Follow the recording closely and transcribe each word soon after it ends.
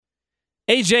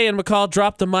AJ and McCall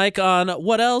dropped the mic on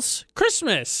what else?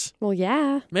 Christmas. Well,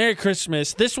 yeah. Merry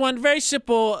Christmas. This one, very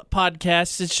simple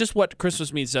podcast. It's just what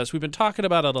Christmas means to us. We've been talking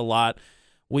about it a lot.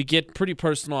 We get pretty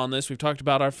personal on this. We've talked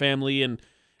about our family and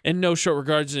in no short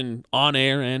regards on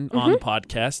air and on the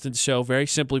podcast. And so, very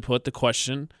simply put, the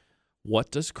question,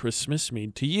 what does Christmas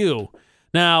mean to you?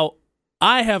 Now,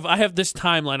 I have this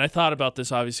timeline. I thought about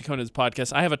this, obviously, coming to this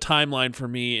podcast. I have a timeline for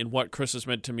me and what Christmas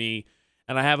meant to me,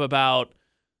 and I have about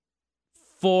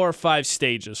 4 or 5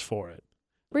 stages for it.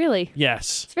 Really?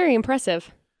 Yes. It's very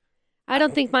impressive. I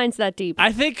don't think mine's that deep.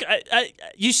 I think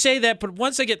you say that, but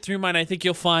once I get through mine, I think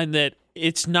you'll find that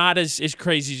it's not as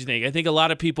crazy as you think. I think a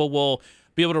lot of people will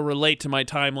be able to relate to my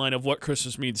timeline of what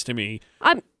Christmas means to me.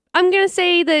 I'm going to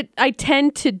say that I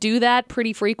tend to do that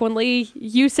pretty frequently.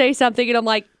 You say something and I'm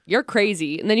like, you're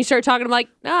crazy. And then you start talking, I'm like,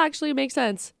 no, actually it makes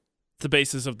sense. It's the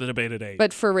basis of the debate today.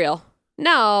 But for real.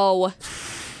 No.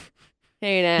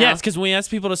 Hey now. Yes, because when we ask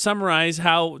people to summarize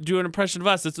do an impression of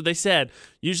us, that's what they said.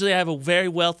 Usually I have a very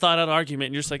well thought out argument,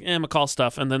 and you're just like, McCall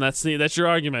stuff, and then that's your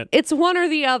argument. It's one or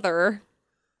the other.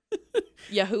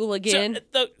 You hooligan.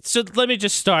 So let me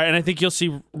just start, and I think you'll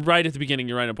see right at the beginning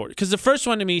you're right on board. Because the first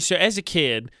one to me, so as a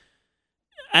kid,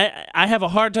 I have a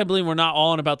hard time believing we're not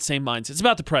all in about the same minds. It's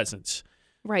about the presents.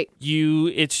 Right.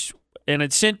 It's an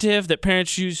incentive that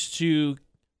parents use to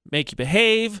make you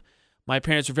behave. My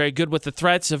parents were very good with the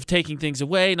threats of taking things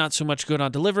away, not so much good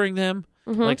on delivering them.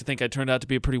 I like to think I turned out to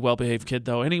be a pretty well-behaved kid,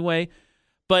 though, anyway.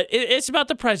 But it's about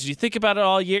the presents. You think about it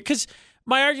all year. Because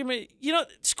my argument,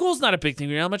 school's not a big thing.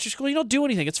 When you're in elementary school, you don't do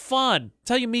anything. It's fun. It's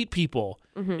how you meet people.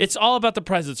 It's all about the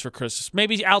presents for Christmas.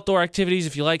 Maybe outdoor activities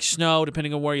if you like snow,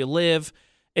 depending on where you live.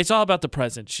 It's all about the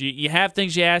presents. You have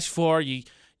things you ask for. You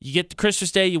get to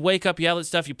Christmas Day, you wake up, you have that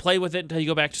stuff, you play with it until you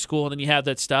go back to school, and then you have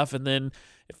that stuff, and then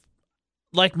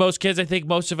like most kids, I think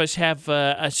most of us have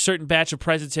a certain batch of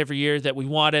presents every year that we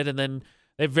wanted, and then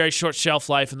they have very short shelf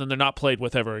life, and then they're not played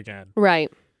with ever again.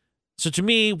 Right. So to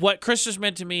me, what Christmas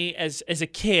meant to me as a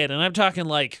kid, and I'm talking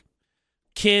like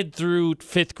kid through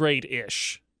 5th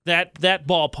grade-ish, that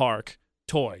ballpark,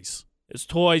 toys. It's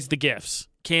toys, the gifts.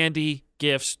 Candy,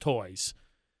 gifts, toys.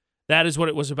 That is what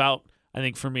it was about, I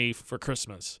think, for me for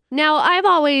Christmas. Now,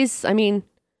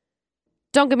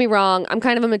 don't get me wrong, I'm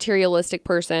kind of a materialistic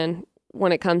person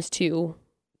when it comes to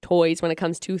toys, when it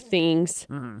comes to things,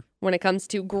 when it comes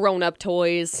to grown-up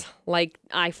toys like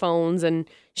iPhones and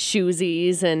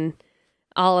shoesies and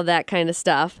all of that kind of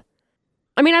stuff.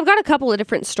 I mean, I've got a couple of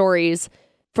different stories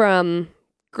from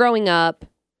growing up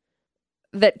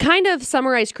that kind of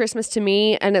summarize Christmas to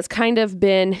me, and it's kind of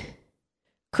been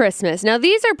Christmas. Now,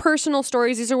 these are personal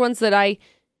stories. These are ones that I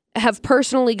have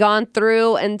personally gone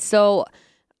through, and so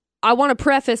I want to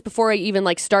preface before I even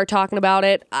start talking about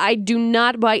it. I do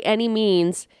not by any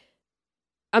means,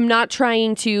 I'm not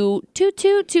trying to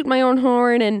toot my own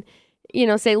horn and,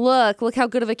 say, look how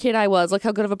good of a kid I was. Look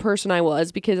how good of a person I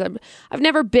was, because I've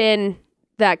never been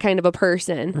that kind of a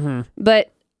person.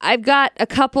 But I've got a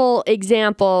couple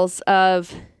examples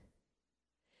of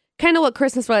kind of what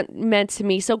Christmas meant to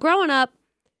me. So growing up,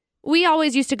 we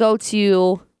always used to go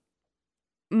to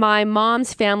my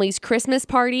mom's family's Christmas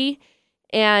party,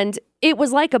 and it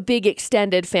was like a big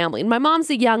extended family. And my mom's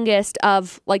the youngest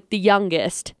of the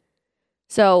youngest.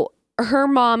 So her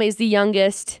mom is the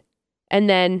youngest, and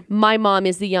then my mom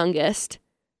is the youngest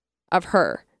of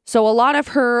her. So a lot of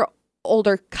her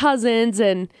older cousins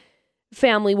and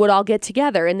family would all get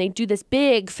together, and they'd do this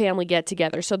big family get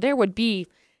together. So there would be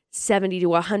 70 to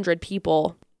 100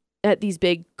 people at these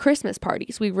big Christmas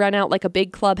parties. We'd rent out a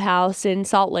big clubhouse in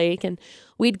Salt Lake, and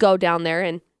we'd go down there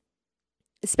and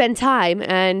spend time.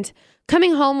 And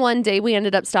coming home one day, we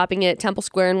ended up stopping at Temple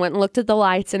Square and went and looked at the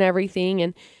lights and everything,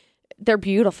 and they're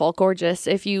beautiful, gorgeous.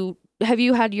 Have you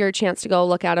had your chance to go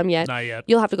look at them yet? Not yet.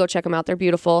 You'll have to go check them out. They're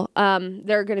beautiful.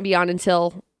 They're going to be on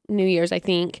until New Year's, I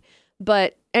think.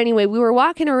 But anyway, we were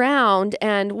walking around,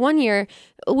 and one year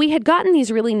we had gotten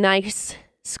these really nice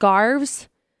scarves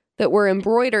that were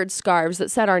embroidered scarves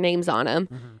that said our names on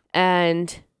them.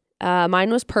 And mine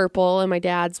was purple, and my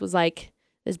dad's was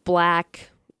this black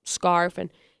scarf.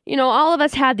 And, all of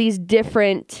us had these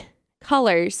different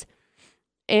colors.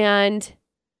 And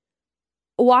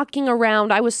walking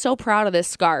around, I was so proud of this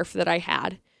scarf that I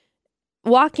had.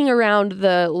 Walking around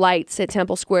the lights at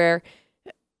Temple Square,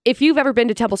 if you've ever been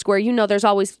to Temple Square, there's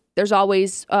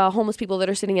always homeless people that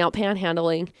are sitting out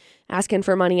panhandling, asking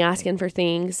for money, asking for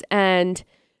things. And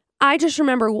I just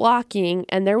remember walking,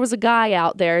 and there was a guy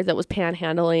out there that was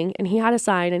panhandling, and he had a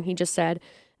sign, and he just said,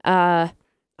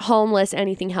 homeless,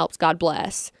 anything helps, God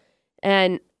bless.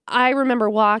 And I remember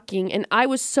walking, and I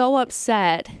was so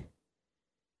upset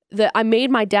I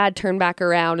made my dad turn back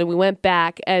around, and we went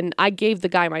back, and I gave the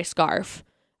guy my scarf.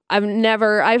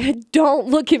 Don't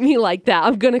look at me like that.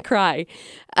 I'm going to cry.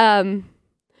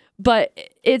 But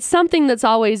it's something that's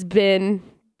always the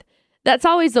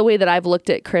way that I've looked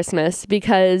at Christmas,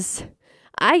 because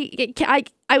I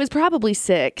was probably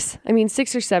 6.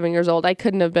 6 or 7 years old. I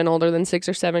couldn't have been older than 6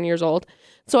 or 7 years old.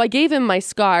 So I gave him my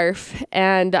scarf,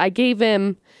 and I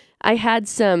had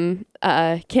some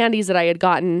candies that I had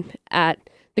gotten at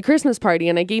the Christmas party,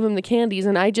 and I gave him the candies,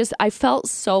 and I felt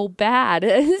so bad.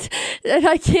 And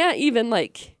I can't even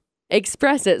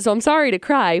express it. So I'm sorry to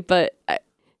cry, but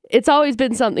it's always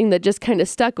been something that just kind of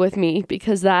stuck with me,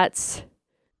 because that's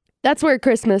where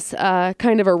Christmas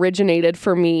kind of originated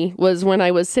for me, was when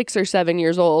I was 6 or 7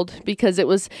 years old, because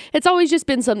it's always just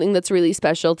been something that's really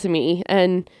special to me.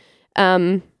 And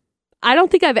I don't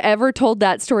think I've ever told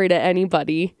that story to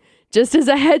anybody, just as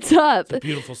a heads up. It's a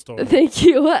beautiful story. Thank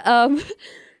you.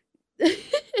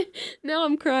 Now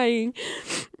I'm crying.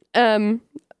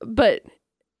 But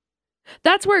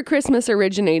that's where Christmas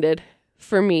originated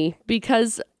for me,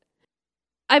 because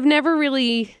I've never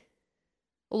really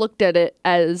looked at it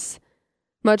as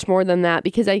much more than that,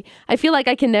 because I feel like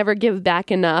I can never give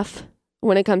back enough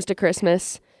when it comes to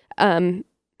Christmas. At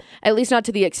least not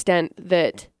to the extent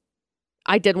that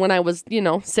I did when I was,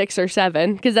 6 or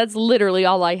 7, because that's literally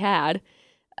all I had.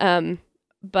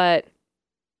 But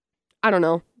I don't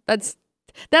know. That's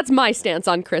my stance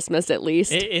on Christmas, at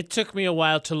least. It took me a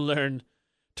while to learn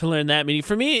that meaning.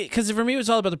 For me, because for me it was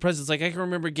all about the presents. I can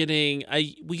remember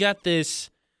we got this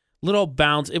little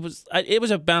bounce. It was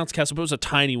a bounce castle, but it was a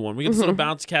tiny one. We got this little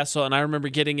bounce castle, and I remember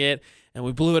getting it, and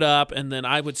we blew it up, and then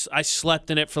I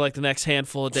slept in it for the next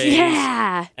handful of days.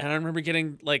 Yeah. And I remember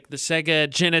getting the Sega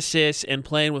Genesis and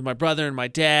playing with my brother and my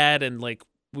dad, and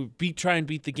we try and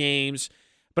beat the games.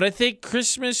 But I think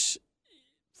Christmas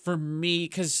for me,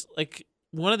 because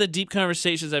one of the deep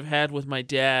conversations I've had with my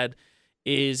dad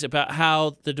is about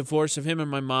how the divorce of him and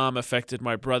my mom affected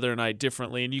my brother and I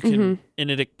differently, and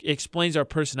and it explains our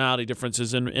personality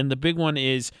differences. And the big one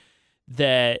is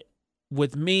that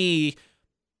with me,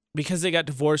 because they got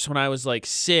divorced when I was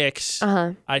 6,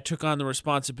 I took on the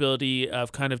responsibility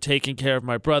of kind of taking care of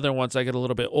my brother once I got a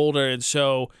little bit older. And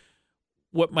so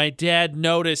what my dad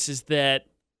noticed is that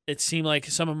it seemed like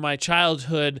some of my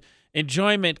childhood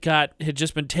enjoyment had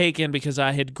just been taken because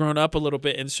I had grown up a little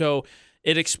bit. And so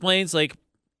it explains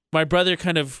my brother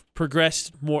kind of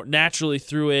progressed more naturally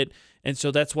through it. And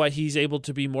so that's why he's able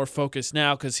to be more focused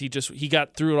now, because he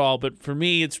got through it all. But for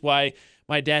me, it's why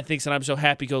my dad thinks that I'm so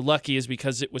happy-go-lucky, is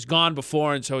because it was gone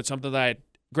before. And so it's something that I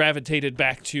gravitated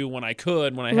back to when I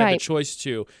had the choice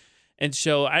to. And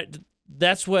so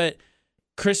that's what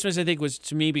Christmas, I think, was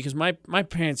to me, because my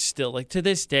parents still, to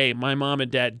this day, my mom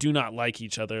and dad do not like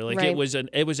each other. It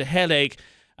was a headache.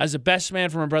 I was the best man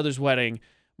for my brother's wedding.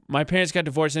 My parents got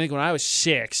divorced, I think, when I was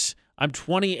 6. I'm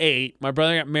 28. My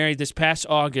brother got married this past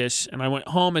August, and I went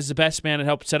home as the best man and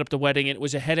helped set up the wedding. And it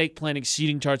was a headache planning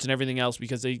seating charts and everything else,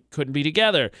 because they couldn't be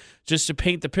together, just to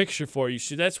paint the picture for you.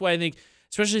 So that's why I think,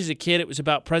 especially as a kid, it was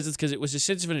about presents, because it was a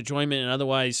sense of enjoyment, and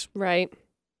otherwise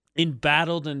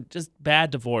embattled and just bad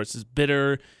divorces,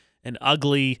 bitter and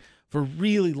ugly for a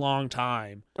really long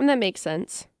time. And that makes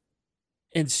sense.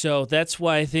 And so that's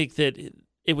why I think that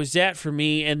it was that for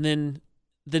me. And then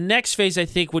the next phase, I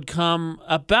think, would come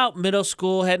about middle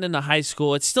school, heading into high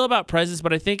school. It's still about presents,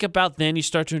 but I think about then you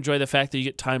start to enjoy the fact that you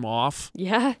get time off.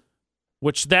 Yeah.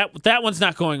 Which that one's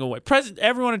not going away.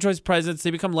 Everyone enjoys presents.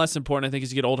 They become less important, I think,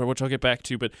 as you get older, which I'll get back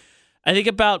to. But I think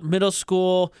about middle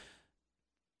school,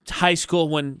 high school,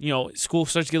 when school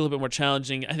starts to get a little bit more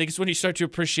challenging. I think it's when you start to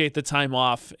appreciate the time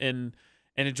off and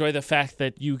enjoy the fact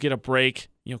that you get a break.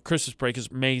 Christmas break is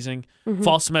amazing.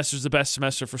 Fall semester is the best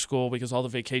semester for school, because all the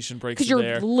vacation breaks are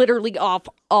there. Because you're literally off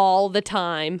all the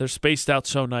time. They're spaced out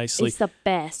so nicely. It's the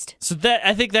best. So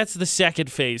I think that's the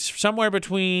second phase, somewhere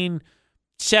between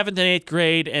 7th and 8th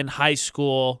grade and high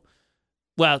school.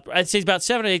 Well, I'd say it's about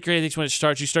 7th and 8th grade. I think is when it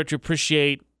starts. You start to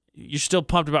appreciate. You're still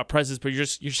pumped about presents, but you're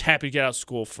just happy to get out of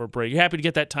school for a break. You're happy to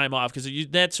get that time off, because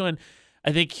that's when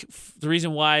I think the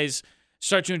reason why is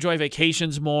start to enjoy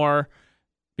vacations more,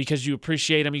 because you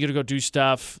appreciate them. You get to go do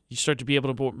stuff. You start to be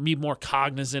able to be more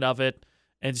cognizant of it.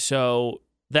 And so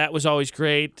that was always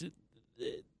great.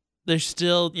 There's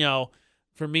still,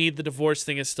 for me, the divorce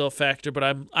thing is still a factor, but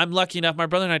I'm lucky enough. My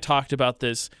brother and I talked about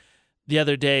this the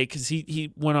other day, because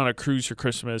he went on a cruise for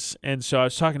Christmas. And so I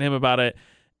was talking to him about it,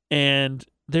 and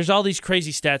there's all these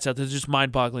crazy stats out there that's just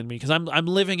mind-boggling to me, because I'm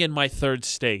living in my 3rd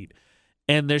state.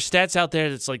 And there's stats out there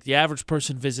that's the average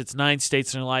person visits 9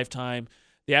 states in their lifetime.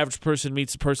 The average person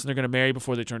meets the person they're going to marry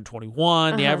before they turn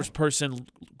 21. The average person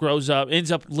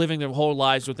ends up living their whole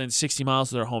lives within 60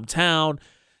 miles of their hometown.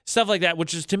 Stuff like that,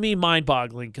 which is to me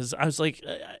mind-boggling because I was like,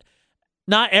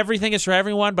 not everything is for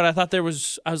everyone, but I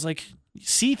was like,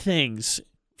 see things,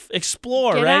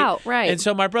 explore, Get right? out, right. And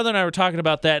so my brother and I were talking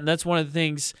about that, and that's one of the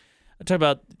things I talk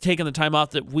about taking the time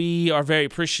off that we are very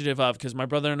appreciative of because my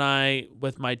brother and I,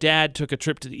 with my dad, took a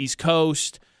trip to the East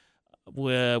Coast.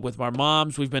 With our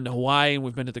moms, we've been to Hawaii and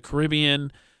we've been to the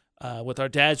Caribbean. With our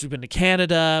dads, we've been to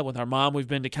Canada. With our mom, we've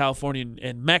been to California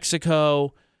and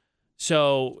Mexico.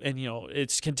 So, and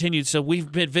it's continued. So we've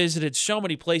visited so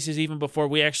many places even before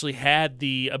we actually had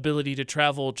the ability to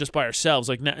travel just by ourselves,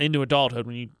 like into adulthood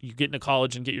when you get into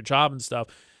college and get your job and stuff.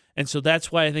 And so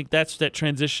that's why I think that's that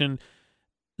transition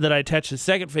that I attach to the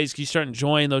second phase. You start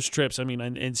enjoying those trips. I mean,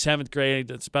 in seventh grade,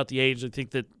 that's about the age I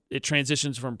think that it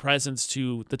transitions from presents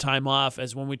to the time off.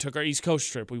 As when we took our East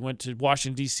Coast trip, we went to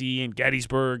Washington, D.C. and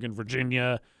Gettysburg and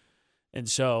Virginia. And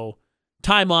so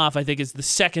time off, I think, is the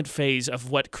second phase of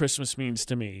what Christmas means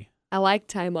to me. I like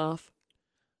time off.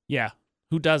 Yeah.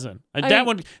 Who doesn't? I that mean,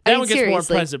 one gets seriously. more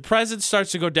present. Present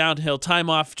starts to go downhill. Time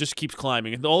off just keeps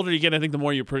climbing. And the older you get, I think the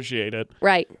more you appreciate it.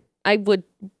 Right. I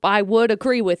would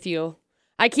agree with you.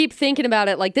 I keep thinking about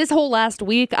it. Like this whole last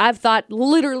week, I've thought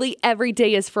literally every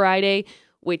day is Friday,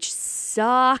 which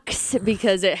sucks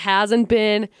because it hasn't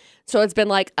been. So it's been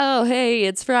like, oh, hey,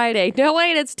 it's Friday. No,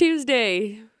 wait, it's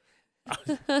Tuesday.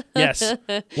 Yes,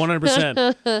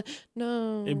 100%.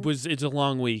 No. It's a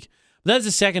long week. That's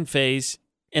the second phase.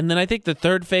 And then I think the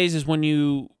third phase is when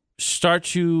you start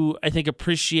to, I think,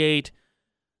 appreciate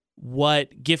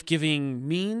what gift giving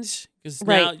means.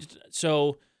 Right.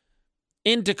 So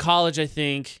into college, I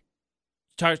think,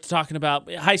 start talking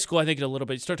about high school, I think a little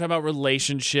bit. You start talking about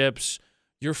relationships,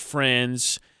 your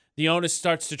friends. The onus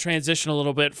starts to transition a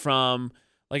little bit from,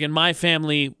 like in my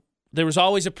family, there was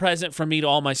always a present from me to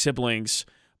all my siblings.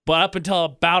 But up until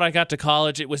about I got to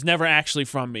college, it was never actually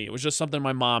from me. It was just something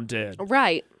my mom did.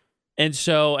 Right. And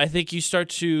so I think you start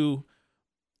to,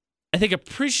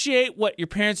 appreciate what your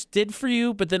parents did for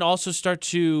you, but then also start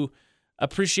to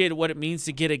appreciate what it means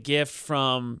to get a gift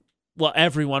from, well,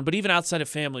 everyone, but even outside of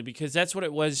family, because that's what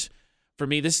it was for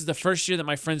me. This is the first year that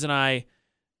my friends and I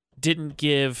didn't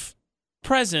give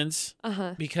presents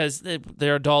because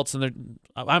they're adults and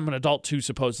I'm an adult too,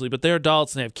 supposedly, but they're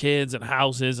adults and they have kids and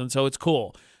houses, and so it's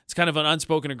cool. It's kind of an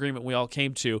unspoken agreement we all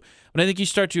came to. But I think you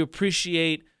start to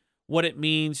appreciate what it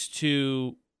means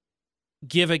to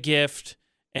give a gift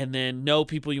and then know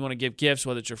people you want to give gifts,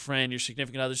 whether it's your friend, your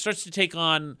significant other. It starts to take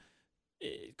on,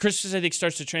 Christmas, I think,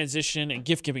 starts to transition, and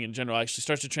gift giving in general actually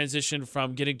starts to transition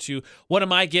from getting to what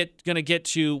am I going to get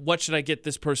to what should I get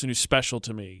this person who's special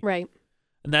to me. Right.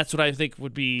 And that's what I think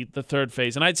would be the third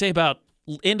phase. And I'd say about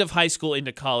end of high school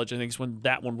into college, I think is when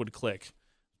that one would click.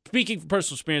 Speaking from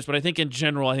personal experience, but I think in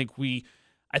general, I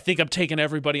think I'm taking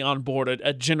everybody on board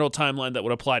a general timeline that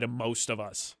would apply to most of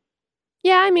us.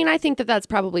 Yeah, I mean, I think that that's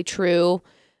probably true.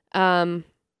 Yeah.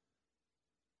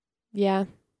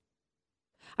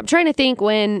 I'm trying to think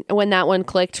when that one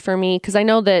clicked for me, because I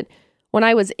know that when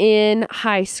I was in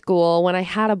high school, when I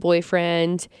had a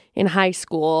boyfriend in high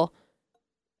school,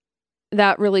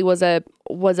 that really was a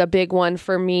big one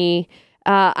for me.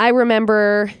 I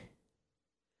remember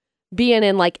being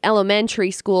in like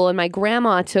elementary school, and my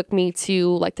grandma took me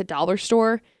to like the dollar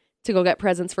store to go get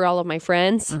presents for all of my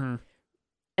friends. Mm-hmm.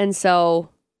 And so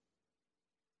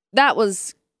that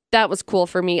was cool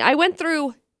for me. I'm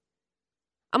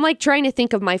like trying to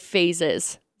think of my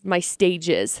phases, my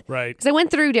stages. Right. Because I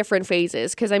went through different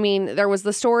phases. Because I mean, there was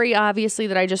the story, obviously,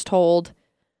 that I just told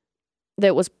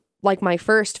that was like my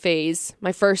first phase,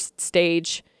 my first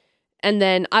stage. And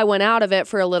then I went out of it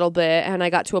for a little bit, and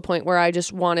I got to a point where I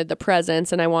just wanted the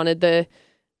presents and I wanted the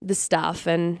stuff,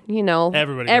 and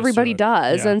everybody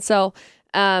does. Yeah. And so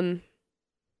that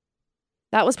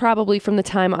was probably from the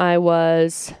time I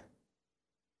was,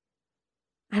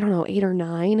 I don't know, 8 or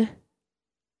 9,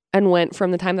 and went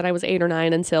from the time that I was 8 or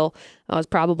 9 until I was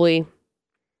probably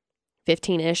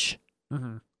 15-ish.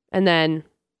 Mm-hmm. And then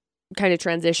kind of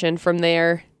transitioned from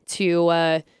there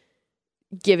to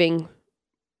giving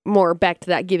more back to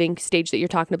that giving stage that you're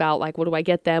talking about. Like, what do I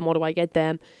get them? What do I get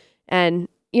them? And,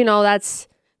 that's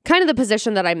kind of the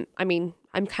position that I'm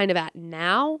kind of at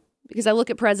now, because I look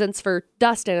at presents for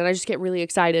Dustin and I just get really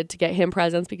excited to get him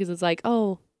presents, because it's like,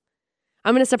 oh,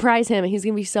 I'm going to surprise him and he's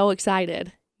going to be so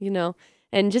excited,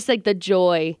 and just like the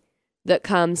joy that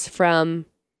comes from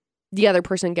the other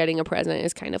person getting a present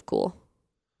is kind of cool.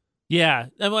 Yeah.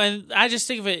 I just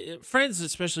think of it, friends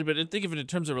especially, but think of it in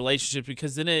terms of relationships,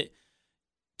 because then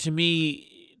to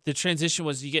me, the transition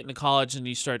was you get into college and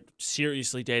you start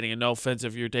seriously dating. And no offense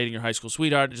if you're dating your high school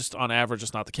sweetheart, just on average,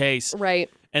 it's not the case. Right.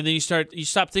 And then you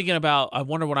stop thinking about, I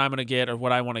wonder what I'm going to get or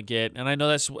what I want to get. And I know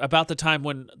that's about the time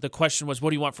when the question was,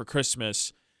 what do you want for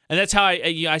Christmas? And that's how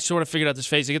I sort of figured out this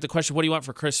phase. I get the question, what do you want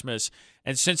for Christmas?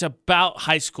 And since about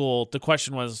high school, the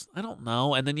question was, I don't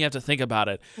know. And then you have to think about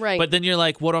it. Right. But then you're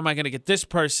like, what am I going to get this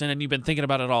person? And you've been thinking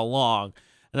about it all along.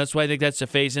 And that's why I think that's the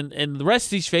phase. And the rest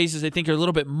of these phases, I think, are a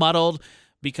little bit muddled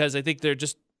because I think they're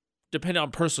just dependent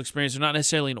on personal experience. They're not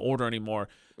necessarily in order anymore.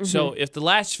 Mm-hmm. So if the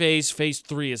last phase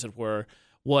 3, as it were,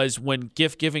 was when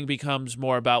gift giving becomes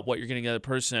more about what you're getting the other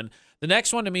person. The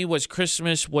next one to me was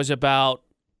Christmas was about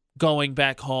going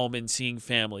back home and seeing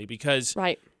family because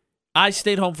I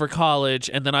stayed home for college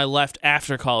and then I left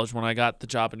after college when I got the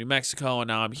job in New Mexico and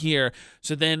now I'm here.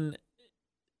 So then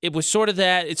it was sort of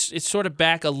that. It's sort of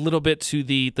back a little bit to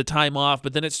the time off,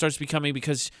 but then it starts becoming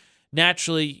because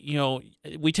naturally,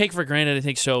 we take for granted, I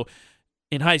think so.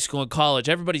 In high school and college,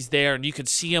 everybody's there and you could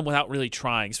see them without really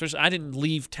trying. Especially, I didn't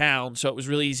leave town, so it was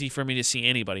really easy for me to see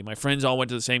anybody. My friends all went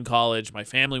to the same college. My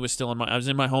family was still I was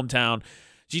in my hometown.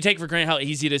 So you take for granted how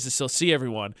easy it is to still see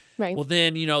everyone. Right. Well,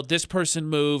 then, this person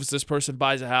moves, this person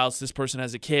buys a house, this person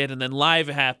has a kid, and then life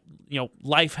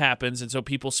happens, and so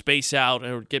people space out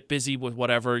or get busy with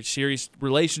whatever. Serious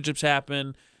relationships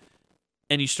happen,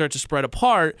 and you start to spread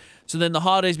apart. So then the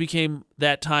holidays became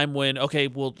that time when, okay,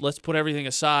 well, let's put everything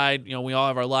aside. We all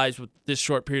have our lives, but this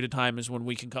short period of time is when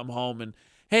we can come home and,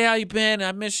 hey, how you been?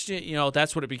 I missed you.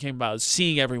 That's what it became about,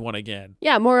 seeing everyone again.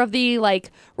 Yeah, more of the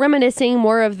reminiscing,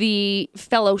 more of the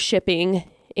fellowshipping,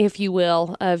 if you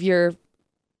will, of your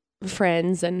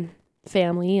friends and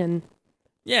family. And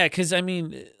yeah, because,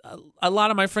 a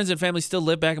lot of my friends and family still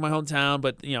live back in my hometown,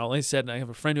 but, like I said, I have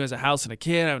a friend who has a house and a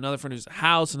kid. I have another friend who has a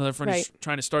house, another friend who's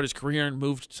trying to start his career and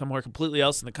move somewhere completely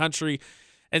else in the country.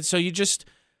 And so you just...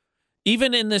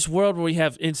 Even in this world where we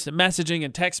have instant messaging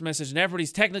and text message and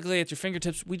everybody's technically at your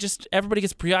fingertips, everybody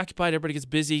gets preoccupied, everybody gets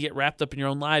busy, get wrapped up in your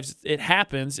own lives. It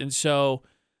happens. And so,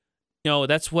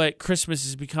 that's what Christmas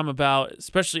has become about,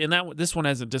 especially, and this one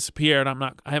hasn't disappeared.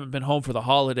 I haven't been home for the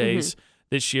holidays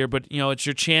this year, but, it's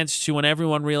your chance to, when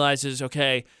everyone realizes,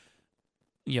 okay,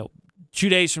 2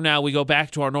 days from now we go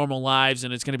back to our normal lives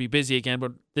and it's going to be busy again,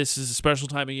 but this is a special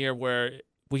time of year where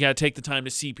we got to take the time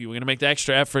to see people. We're going to make the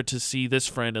extra effort to see this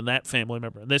friend and that family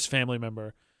member and this family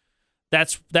member.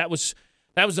 That was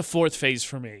the fourth phase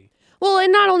for me. Well,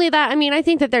 and not only that, I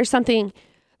think that there's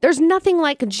nothing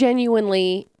like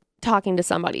genuinely talking to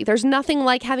somebody. There's nothing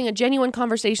like having a genuine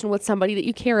conversation with somebody that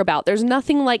you care about. There's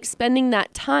nothing like spending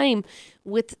that time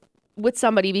with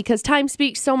somebody because time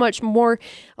speaks so much more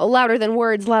louder than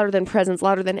words, louder than presence,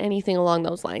 louder than anything along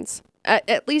those lines.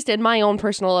 At least in my own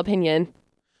personal opinion.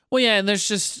 Well, yeah, and there's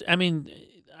just,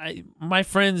 my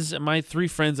 3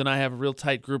 friends and I have a real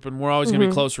tight group, and we're always going to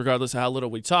be close regardless of how little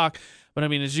we talk. But,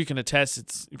 as you can attest,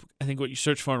 it's, I think, what you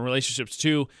search for in relationships,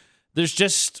 too. There's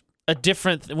just a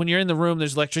different, when you're in the room,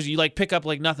 there's electricity. You, pick up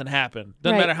like nothing happened.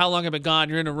 Doesn't matter how long I've been gone,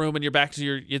 you're in a room and you're back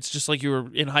to it's just like you were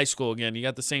in high school again. You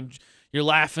got the same, you're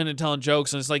laughing and telling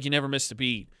jokes, and it's like you never missed a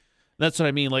beat. That's what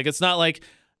I mean. It's not like,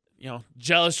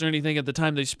 jealous or anything at the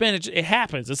time they spend. It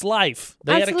happens. It's life.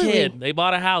 They Absolutely. had a kid. They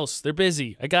bought a house. They're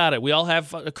busy. I got it. We all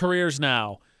have careers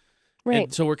now. Right.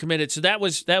 And so we're committed. So that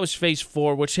was phase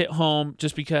 4, which hit home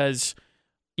just because,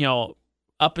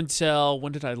 up until,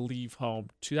 when did I leave home?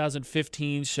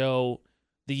 2015. So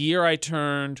the year I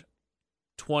turned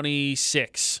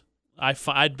 26,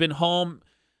 I'd been home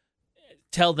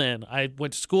till then. I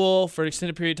went to school for an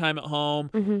extended period of time at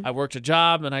home. I worked a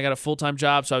job and I got a full-time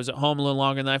job, so I was at home a little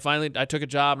longer. And then I took a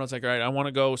job and I was like, all right, I want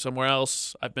to go somewhere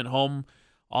else. I've been home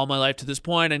all my life to this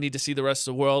point. I need to see the rest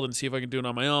of the world and see if I can do it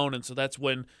on my own. And so that's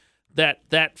when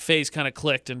that phase kind of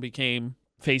clicked and became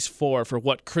phase 4 for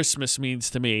what Christmas means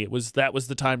to me. That was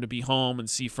the time to be home and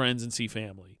see friends and see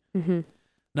family.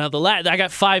 Now I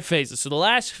got 5 phases. So the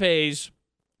last phase,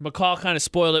 McCall kind of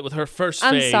spoiled it with her first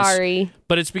phase. I'm sorry.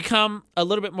 But it's become a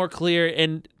little bit more clear.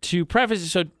 And to preface it,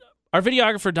 so our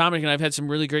videographer, Dominic, and I have had some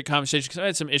really great conversations because I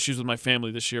had some issues with my family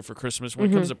this year for Christmas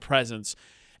when it comes to presents.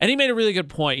 And he made a really good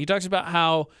point. He talks about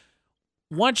how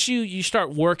once you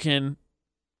start working,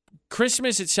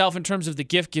 Christmas itself in terms of the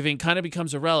gift giving kind of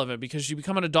becomes irrelevant because you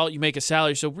become an adult, you make a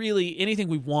salary. So really anything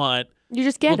we want, you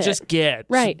just get we'll just get.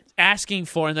 Right. So asking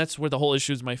for, and that's where the whole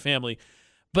issue is my family.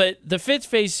 But the 5th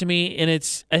phase to me, and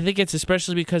I think it's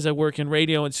especially because I work in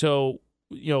radio, and so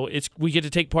we get to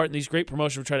take part in these great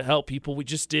promotions. We try to help people. We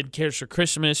just did Cares for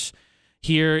Christmas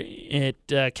here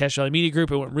at Cash Valley Media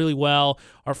Group. It went really well.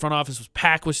 Our front office was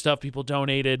packed with stuff people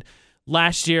donated.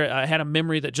 last year, I had a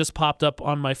memory that just popped up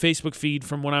on my Facebook feed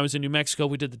from when I was in New Mexico.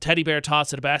 We did the teddy bear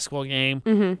toss at a basketball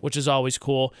game, which is always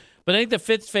cool. But I think the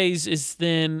fifth phase is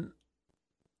then,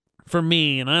 for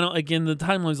me, and I don't. Again, the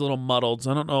timeline's a little muddled,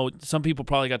 so I don't know. Some people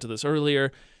probably got to this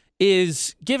earlier.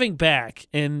 Is giving back,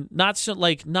 and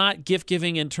not gift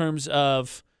giving in terms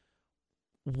of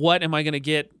what am I going to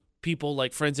get people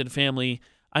like friends and family.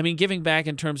 I mean, giving back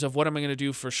in terms of what am I going to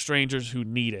do for strangers who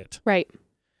need it. Right.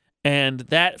 And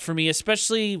that for me,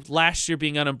 especially last year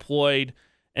being unemployed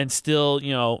and still,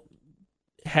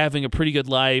 having a pretty good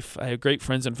life. I have great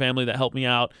friends and family that helped me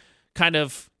out. Kind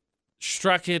of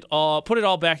put it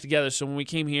all back together. So when we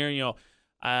came here,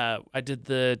 I did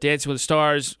the Dancing with the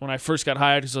Stars when I first got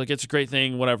hired. It's like, it's a great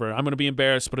thing, whatever. I'm going to be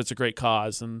embarrassed, but it's a great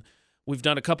cause. And we've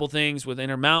done a couple things with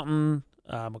Intermountain.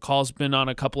 McCall's been on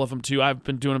a couple of them too. I've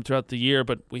been doing them throughout the year,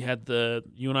 but we had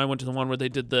you and I went to the one where they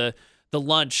did the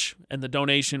lunch, and the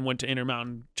donation went to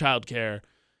Intermountain Childcare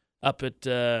up at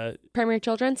Primary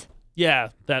Children's? Yeah,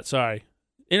 sorry.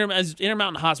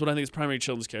 Intermountain Hospital, I think it's Primary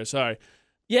Children's Care, sorry.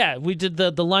 Yeah, we did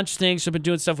the lunch thing, so I've been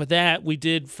doing stuff with that. We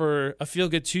did for a Feel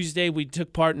Good Tuesday, we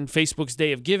took part in Facebook's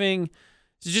Day of Giving.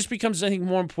 So it just becomes, I think,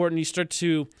 more important. You start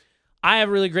to, I have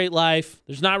a really great life.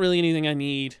 There's not really anything I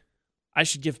need. I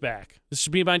should give back. This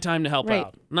should be my time to help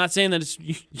out. I'm not saying that it's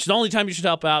the only time you should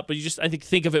help out, but you just, I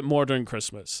think of it more during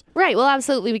Christmas. Right. Well,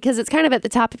 absolutely, because it's kind of at the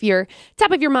top of your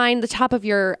mind, the top of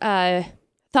your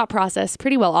thought process,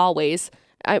 pretty well always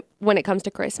when it comes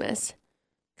to Christmas,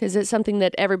 because it's something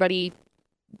that everybody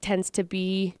tends to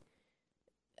be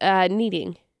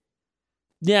needing.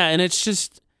 Yeah, and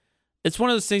it's one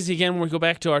of those things, again, when we go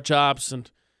back to our jobs,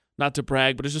 and not to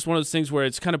brag, but it's just one of those things where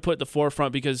it's kind of put at the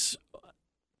forefront because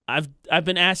I've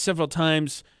been asked several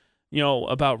times,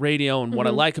 about radio and what I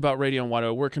like about radio and why do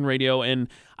I work in radio. And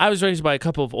I was raised by a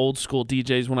couple of old school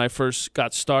DJs when I first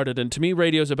got started. And to me,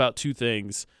 radio is about two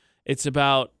things. It's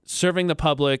about serving the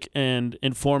public and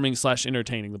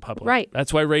informing/entertaining the public. Right.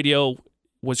 That's why radio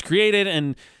was created.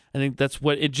 And I think that's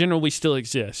what it generally still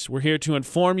exists. We're here to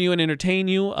inform you and entertain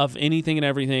you of anything and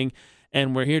everything.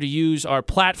 And we're here to use our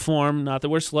platform, not that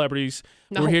we're celebrities,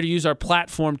 we're here to use our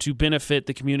platform to benefit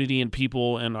the community and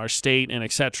people and our state and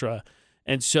et cetera.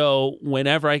 And so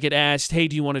whenever I get asked, hey,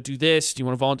 do you want to do this? Do you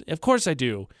want to volunteer? Of course I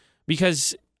do.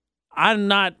 Because I'm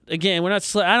not, again, I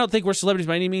don't think we're celebrities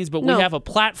by any means, but we have a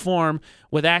platform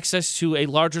with access to a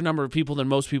larger number of people than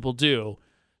most people do.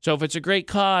 So if it's a great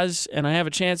cause and I have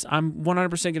a chance, I'm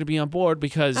 100% going to be on board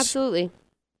because absolutely,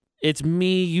 it's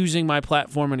me using my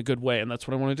platform in a good way, and that's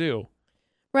what I want to do.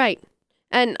 Right.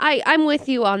 And I'm with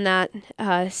you on that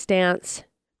stance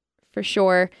for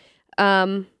sure.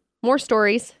 More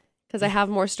stories, because I have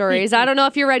more stories. I don't know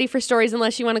if you're ready for stories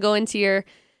unless you want to go into your,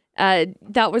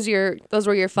 those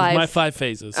were your five. My 5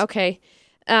 phases. Okay.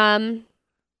 I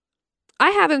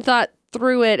haven't thought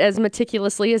through it as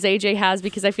meticulously as AJ has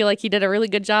because I feel like he did a really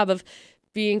good job of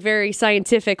being very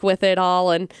scientific with it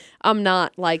all, and I'm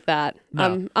not like that.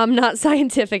 No. I'm not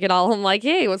scientific at all. I'm like,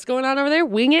 hey, what's going on over there?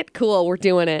 Wing it. Cool, we're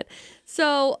doing it.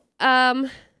 So, one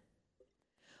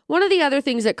of the other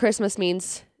things that Christmas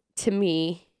means to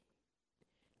me,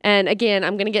 and again,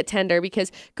 I'm going to get tender because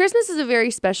Christmas is a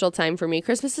very special time for me.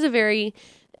 Christmas is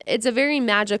it's a very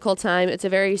magical time. It's a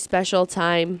very special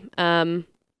time.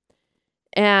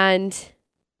 And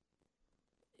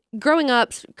growing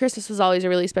up, Christmas was always a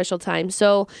really special time.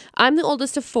 So I'm the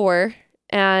oldest of 4,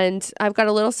 and I've got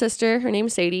a little sister. Her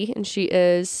name's Sadie, and she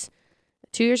is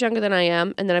 2 years younger than I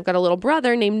am. And then I've got a little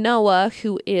brother named Noah,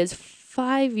 who is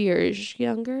 5 years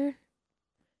younger.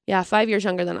 Yeah, 5 years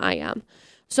younger than I am.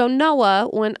 So Noah,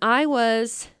 when I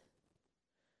was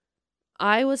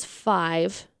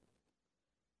 5,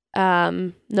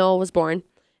 Noah was born.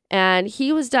 And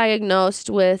he was diagnosed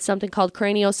with something called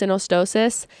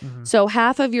craniosynostosis. Mm-hmm. So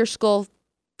half of your skull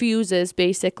fuses,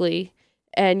 basically,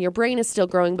 and your brain is still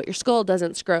growing, but your skull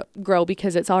doesn't grow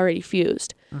because it's already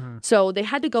fused. Mm-hmm. So they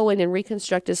had to go in and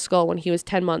reconstruct his skull when he was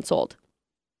 10 months old.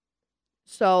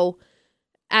 So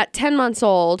at 10 months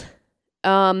old,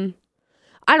 I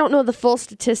don't know the full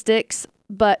statistics,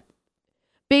 but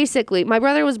basically, my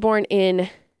brother was born in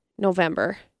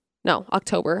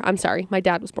October. I'm sorry. My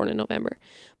dad was born in November.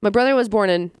 My brother was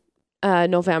born in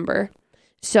November.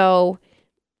 So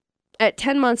at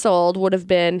 10 months old would have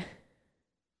been,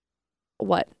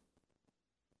 what?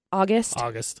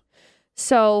 August?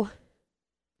 So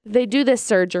they do this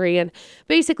surgery, and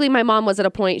basically my mom was at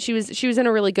a point, she was in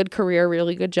a really good career,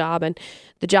 really good job, and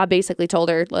the job basically told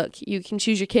her, look, you can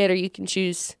choose your kid or you can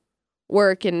choose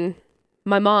work. And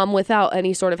my mom, without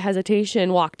any sort of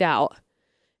hesitation, walked out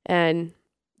and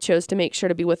chose to make sure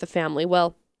to be with the family.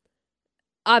 Well,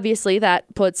 obviously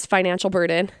that puts financial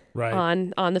burden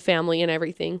right. on the family and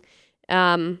everything.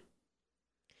 I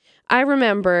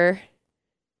remember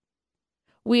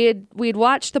we'd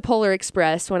watched the Polar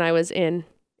Express when I was in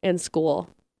school,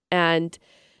 and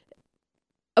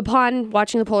upon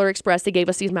watching the Polar Express, they gave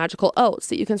us these magical oats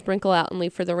that you can sprinkle out and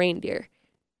leave for the reindeer,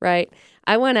 right?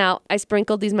 I went out, I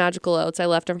sprinkled these magical oats, I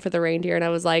left them for the reindeer, and I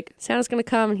was like, Santa's going to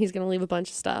come and he's going to leave a bunch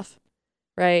of stuff,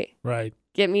 right? Right.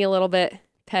 Get me a little bit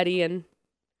petty and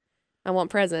I want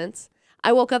presents.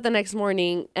 I woke up the next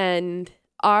morning and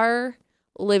our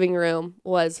living room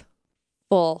was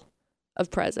full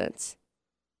of presents.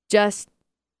 Just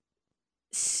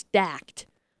stacked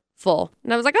full.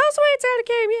 And I was like, oh, sweet, Santa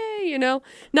came, yay,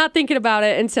 not thinking about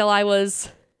it until I was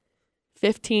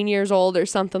 15 years old or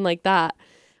something like that,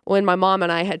 when my mom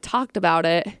and I had talked about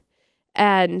it,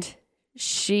 and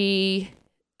she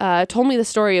told me the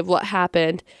story of what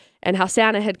happened and how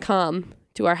Santa had come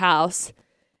to our house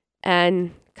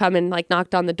and come and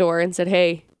knocked on the door and said,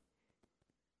 hey,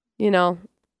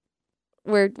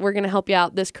 we're going to help you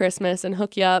out this Christmas and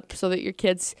hook you up so that your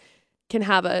kids can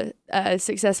have a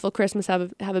successful Christmas,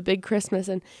 have a big Christmas,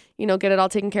 and, get it all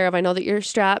taken care of. I know that you're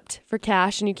strapped for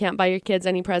cash and you can't buy your kids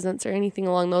any presents or anything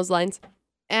along those lines.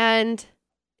 And,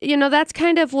 that's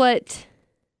kind of what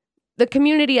the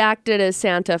community acted as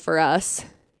Santa for us.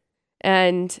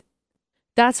 And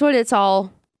that's what it's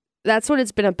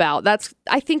been about.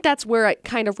 I think that's where it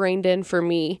kind of reined in for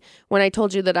me when I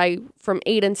told you that from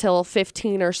 8 until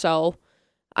 15 or so,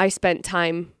 I spent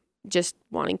time just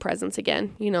wanting presents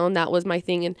again, and that was my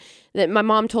thing. And that my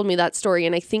mom told me that story,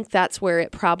 and I think that's where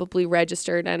it probably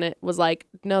registered, and it was like,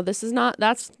 no, that's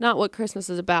not what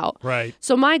Christmas is about. Right.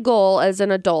 So my goal as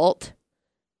an adult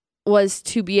was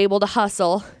to be able to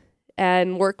hustle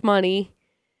and work money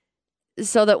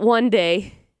so that one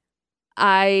day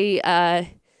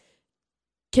I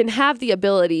can have the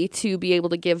ability to be able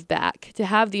to give back, to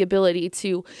have the ability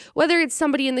to, whether it's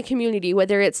somebody in the community,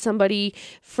 whether it's somebody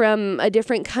from a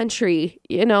different country,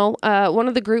 one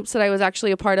of the groups that I was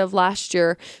actually a part of last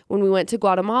year when we went to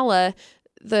Guatemala,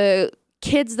 the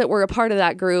kids that were a part of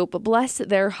that group, bless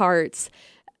their hearts,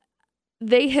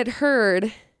 they had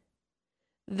heard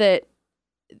that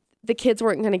the kids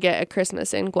weren't going to get a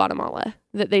Christmas in Guatemala,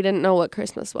 that they didn't know what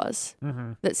Christmas was,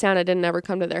 that Santa didn't ever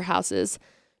come to their houses.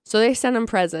 So they sent them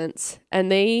presents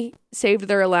and they saved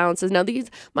their allowances. Now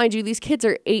these kids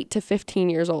are 8 to 15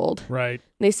 years old. Right. And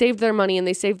they saved their money and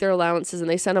they saved their allowances and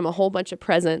they sent them a whole bunch of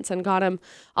presents and got them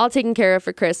all taken care of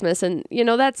for Christmas. And,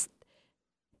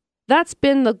 that's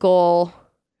been the goal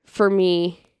for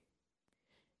me,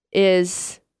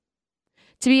 is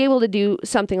to be able to do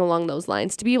something along those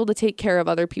lines, to be able to take care of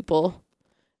other people.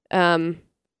 And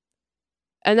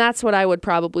that's what I would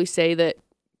probably say that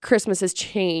Christmas has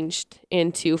changed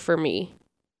into for me.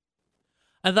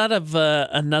 I thought of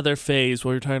another phase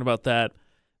while you're talking about that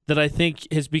I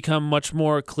think has become much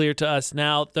more clear to us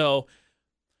now, though.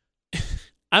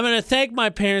 I'm going to thank my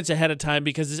parents ahead of time,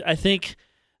 because I think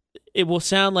it will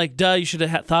sound like, duh, you should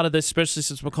have thought of this, especially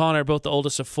since McCall and I are both the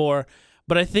oldest of 4.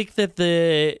 But I think that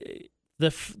the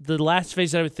last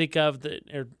phase that I would think of,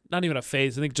 or not even a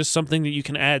phase, I think just something that you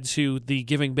can add to the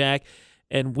giving back,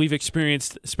 and we've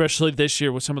experienced, especially this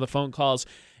year with some of the phone calls,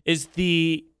 is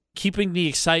the keeping the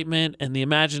excitement and the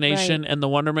imagination and the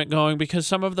wonderment going, because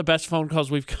some of the best phone calls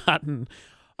we've gotten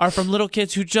are from little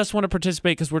kids who just want to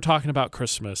participate because we're talking about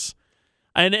Christmas.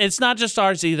 And it's not just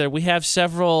ours either. We've had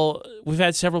several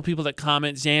people that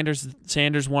comment.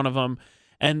 Xander's one of them.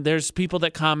 And there's people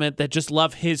that comment that just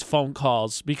love his phone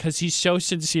calls because he's so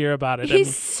sincere about it.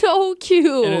 He's so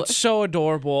cute. And it's so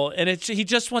adorable. And he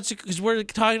just wants to, because we're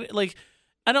talking,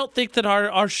 I don't think that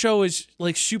our show is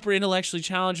super intellectually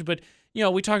challenged, but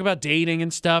we talk about dating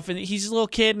and stuff, and he's a little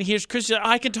kid, and here's Chris.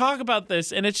 I can talk about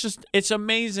this, and it's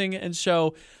amazing. And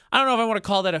so I don't know if I want to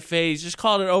call that a phase. Just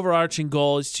call it an overarching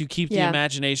goal, is to keep the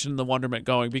imagination and the wonderment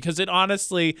going, because it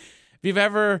honestly, if you've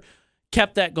ever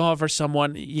kept that going for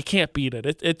someone, you can't beat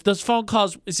it. Those phone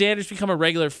calls, Xander's become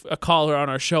a caller on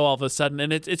our show all of a sudden,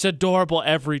 and it's adorable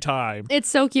every time. It's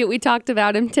so cute. We talked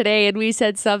about him today, and we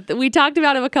said something. We talked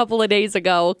about him a couple of days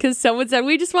ago because someone said,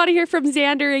 we just want to hear from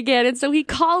Xander again. And so he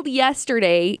called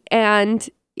yesterday, and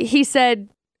we said,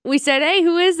 hey,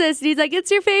 who is this? And he's like, it's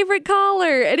your favorite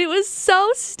caller. And it was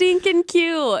so stinking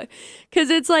cute, because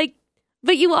it's like,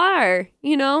 but you are,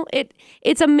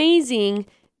 it's amazing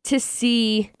to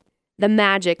see the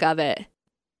magic of it.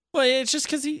 Well, it's just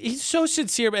because he's so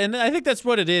sincere, and I think that's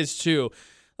what it is too.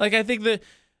 I think that,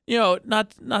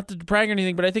 not to brag or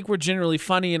anything, but I think we're generally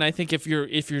funny, and I think if you're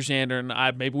Xander,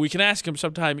 and maybe we can ask him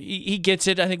sometime, he gets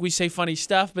it. I think we say funny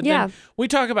stuff, but then we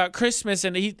talk about Christmas,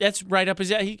 and that's right up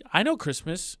his. I know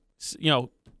Christmas,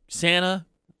 Santa,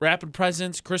 wrapping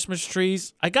presents, Christmas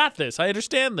trees. I got this. I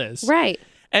understand this. Right.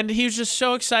 And he was just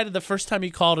so excited the first time he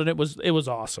called, and it was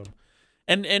awesome.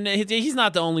 And he's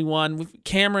not the only one.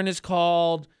 Cameron has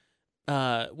called.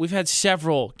 We've had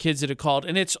several kids that have called,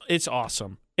 and it's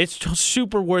awesome. It's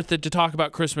super worth it to talk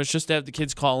about Christmas, just to have the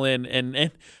kids call in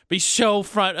and be so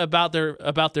front about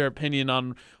their opinion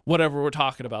on whatever we're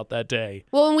talking about that day.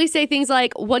 Well, when we say things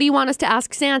like, what do you want us to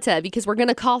ask Santa? Because we're going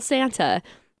to call Santa.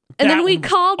 And then we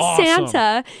called awesome.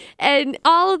 Santa, and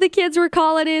all of the kids were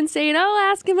calling in saying, oh,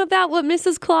 ask him about what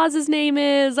Mrs. Claus's name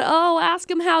is. Oh,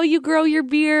 ask him how you grow your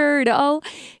beard. Oh,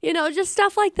 just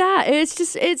stuff like that.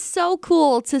 It's so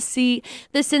cool to see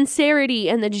the sincerity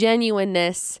and the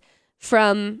genuineness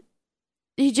from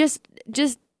just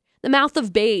the mouth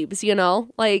of babes,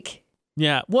 like.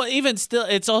 Yeah. Well, even still,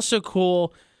 it's also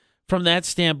cool from that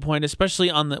standpoint, especially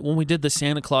when we did the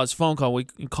Santa Claus phone call. We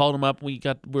called him up. We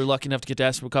were lucky enough to get to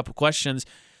ask him a couple questions.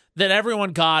 That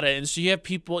everyone got it, and so you have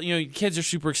people. Kids are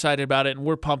super excited about it, and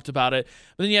we're pumped about it.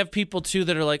 But then you have people too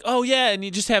that are like, "Oh yeah," and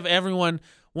you just have everyone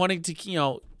wanting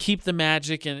to, keep the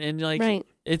magic and like right.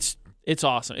 It's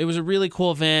awesome. It was a really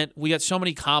cool event. We got so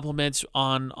many compliments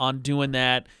on doing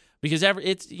that because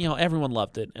everyone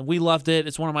loved it, and we loved it.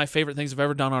 It's one of my favorite things I've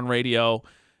ever done on radio.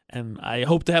 And I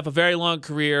hope to have a very long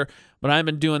career, but I've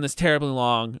been doing this terribly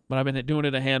long. But I've been doing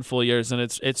it a handful of years, and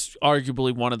it's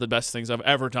arguably one of the best things I've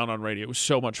ever done on radio. It was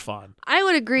so much fun. I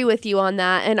would agree with you on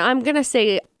that. And I'm going to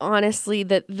say, honestly,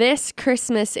 that this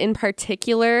Christmas in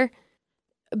particular,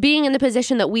 being in the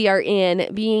position that we are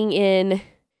in, being in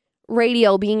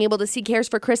radio, being able to see Cares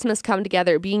for Christmas come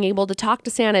together, being able to talk to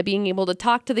Santa, being able to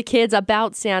talk to the kids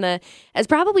about Santa, has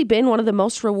probably been one of the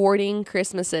most rewarding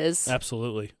Christmases.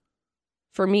 Absolutely.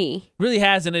 For me. Really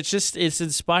has, and it's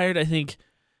inspired, I think,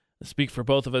 I speak for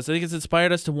both of us, I think it's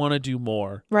inspired us to want to do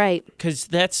more. Right. Because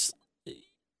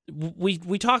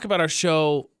we talk about our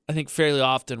show, I think, fairly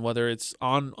often, whether it's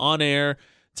on air,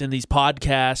 it's in these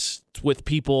podcasts with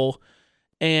people,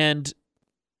 and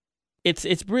it's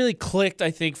really clicked,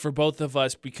 I think, for both of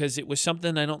us, because it was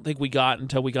something I don't think we got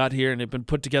until we got here, and it had been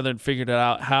put together and figured it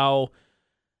out, how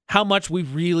much we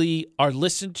really are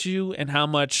listened to and how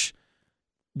much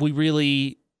we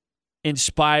really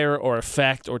inspire or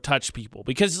affect or touch people.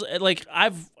 Because like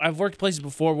I've worked places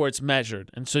before where it's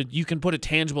measured, and so you can put a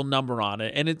tangible number on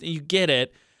it, and you get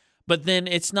it, but then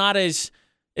it's not as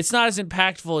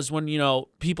impactful as when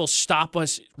people stop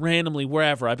us randomly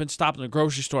wherever. I've been stopped in the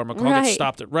grocery store. McCall gets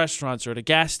stopped at restaurants or at a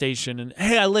gas station, and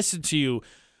hey, I listened to you.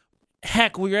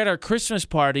 Heck, we were at our Christmas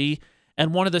party,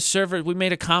 and one of the servers, we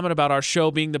made a comment about our show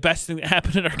being the best thing that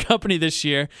happened in our company this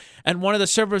year. And one of the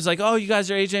servers was like, "Oh, you guys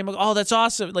are AJ McCall. Oh, that's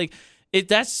awesome!" Like,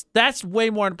 that's way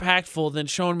more impactful than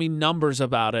showing me numbers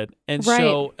about it. And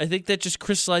so I think that just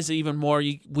crystallized it even more.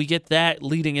 We get that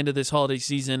leading into this holiday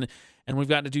season, and we've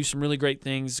gotten to do some really great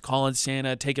things, calling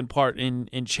Santa, taking part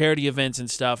in charity events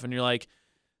and stuff. And you're like,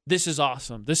 this is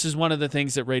awesome. This is one of the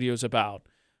things that radio's about.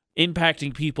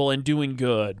 Impacting people and doing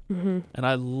good. Mm-hmm. And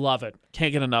I love it.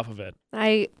 Can't get enough of it.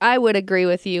 I would agree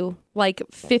with you like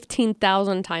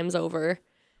 15,000 times over,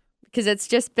 because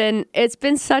it's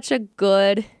been such a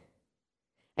good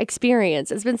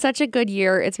experience. It's been such a good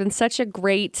year. It's been such a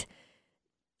great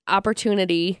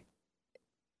opportunity,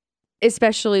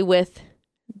 especially with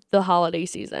the holiday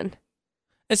season.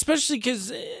 Especially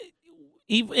because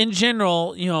in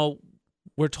general,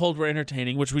 we're told we're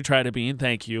entertaining, which we try to be, and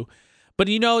thank you. But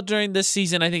during this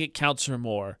season, I think it counts for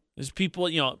more. There's people,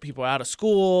 people are out of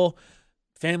school,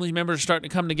 family members are starting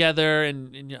to come together,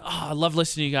 and I love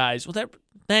listening to you guys. Well,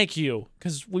 thank you,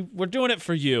 because we're doing it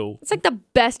for you. It's like the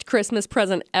best Christmas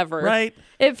present ever. Right?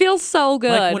 It feels so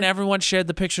good. Like when everyone shared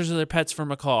the pictures of their pets for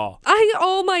McCall.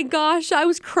 Oh my gosh, I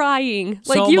was crying.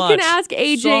 Like so you much. can ask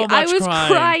AJ. So much I was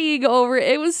crying over it.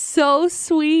 It was so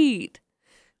sweet.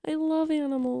 I love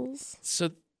animals.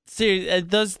 So see, it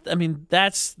does. I mean,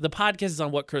 that's the podcast is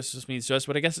on what Christmas means to us,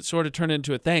 but I guess it sort of turned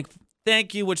into a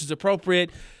thank you, which is appropriate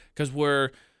because we're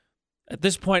at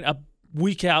this point a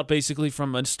week out basically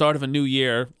from the start of a new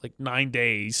year, like 9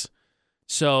 days.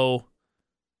 So,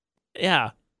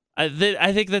 yeah, I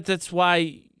think that's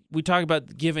why we talk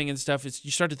about giving and stuff. It's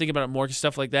you start to think about it more,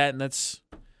 stuff like that, and that's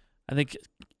I think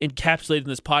encapsulated in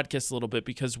this podcast a little bit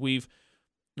because we've.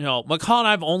 McCall and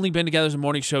I have only been together as a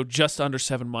morning show just under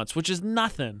 7 months, which is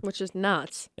nothing. Which is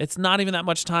nuts. It's not even that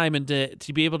much time, and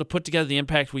to be able to put together the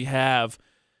impact we have,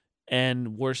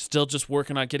 and we're still just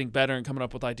working on getting better and coming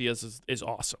up with ideas is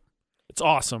awesome. It's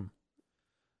awesome.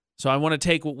 So I want to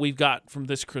take what we've got from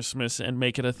this Christmas and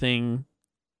make it a thing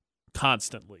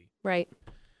constantly. Right.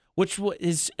 Which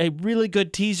is a really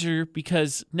good teaser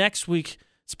because next week's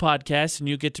podcast, and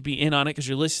you get to be in on it because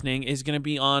you're listening, is going to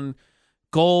be on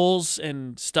goals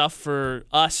and stuff for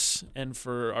us and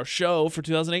for our show for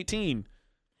 2018.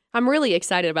 I'm really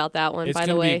excited about that one, by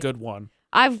the way. It's going to be a good one.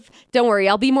 Don't worry,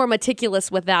 I'll be more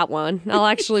meticulous with that one. I'll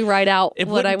actually write out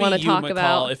what I want to talk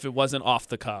about. If it wasn't off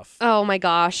the cuff. Oh my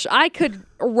gosh, I could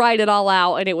write it all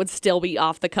out and it would still be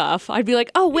off the cuff. I'd be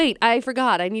like, oh wait, I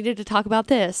forgot. I needed to talk about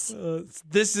this.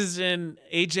 This is in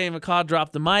AJ and McCall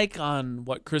Drop the Mic on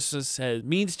what Christmas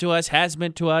means to us, has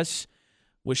meant to us.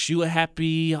 Wish you a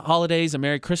happy holidays, a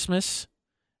Merry Christmas,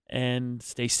 and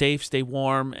stay safe, stay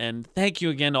warm. And thank you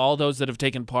again to all those that have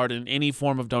taken part in any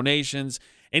form of donations,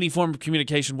 any form of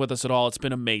communication with us at all. It's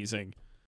been amazing.